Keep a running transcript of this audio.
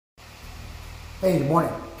Hey, good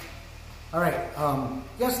morning. All right,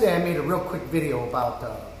 yesterday I made a real quick video about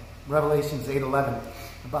Revelations 8:11,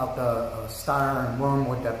 about the star and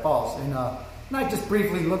wormwood that falls. And I just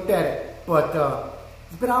briefly looked at it, but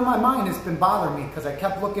it's been on my mind. It's been bothering me because I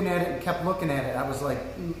kept looking at it and kept looking at it. I was like,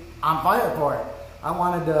 I'm fired for it. I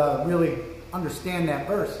wanted to really understand that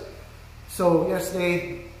verse. So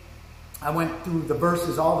yesterday I went through the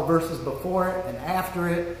verses, all the verses before it and after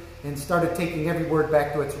it, and started taking every word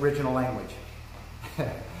back to its original language.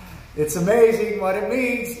 It's amazing what it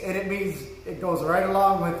means, and it means it goes right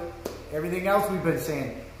along with everything else we've been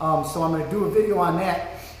saying. So I'm going to do a video on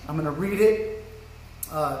that. I'm going to read it,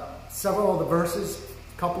 several of the verses,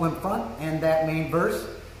 a couple in front and that main verse,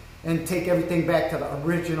 and take everything back to the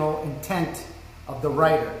original intent of the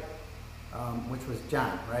writer, which was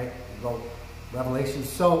John, right? He wrote Revelation.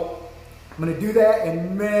 So I'm going to do that,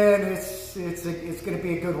 and man, it's going to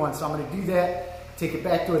be a good one. So I'm going to do that. Take it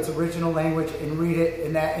back to its original language and read it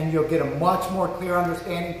in that, and you'll get a much more clear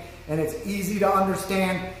understanding, and it's easy to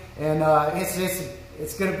understand, and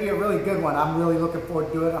it's going to be a really good one. I'm really looking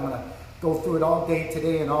forward to it. I'm going to go through it all day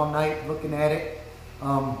today and all night looking at it,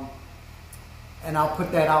 and I'll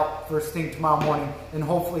put that out first thing tomorrow morning, and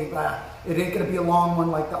hopefully it ain't going to be a long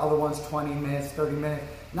one like the other ones, 20 minutes, 30 minutes.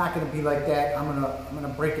 Not going to be like that. I'm going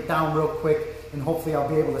to break it down real quick, and hopefully I'll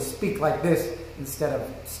be able to speak like this instead of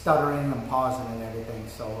stuttering and pausing and everything.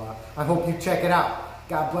 So I hope you check it out.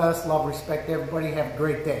 God bless, love, respect everybody. Have a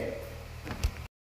great day.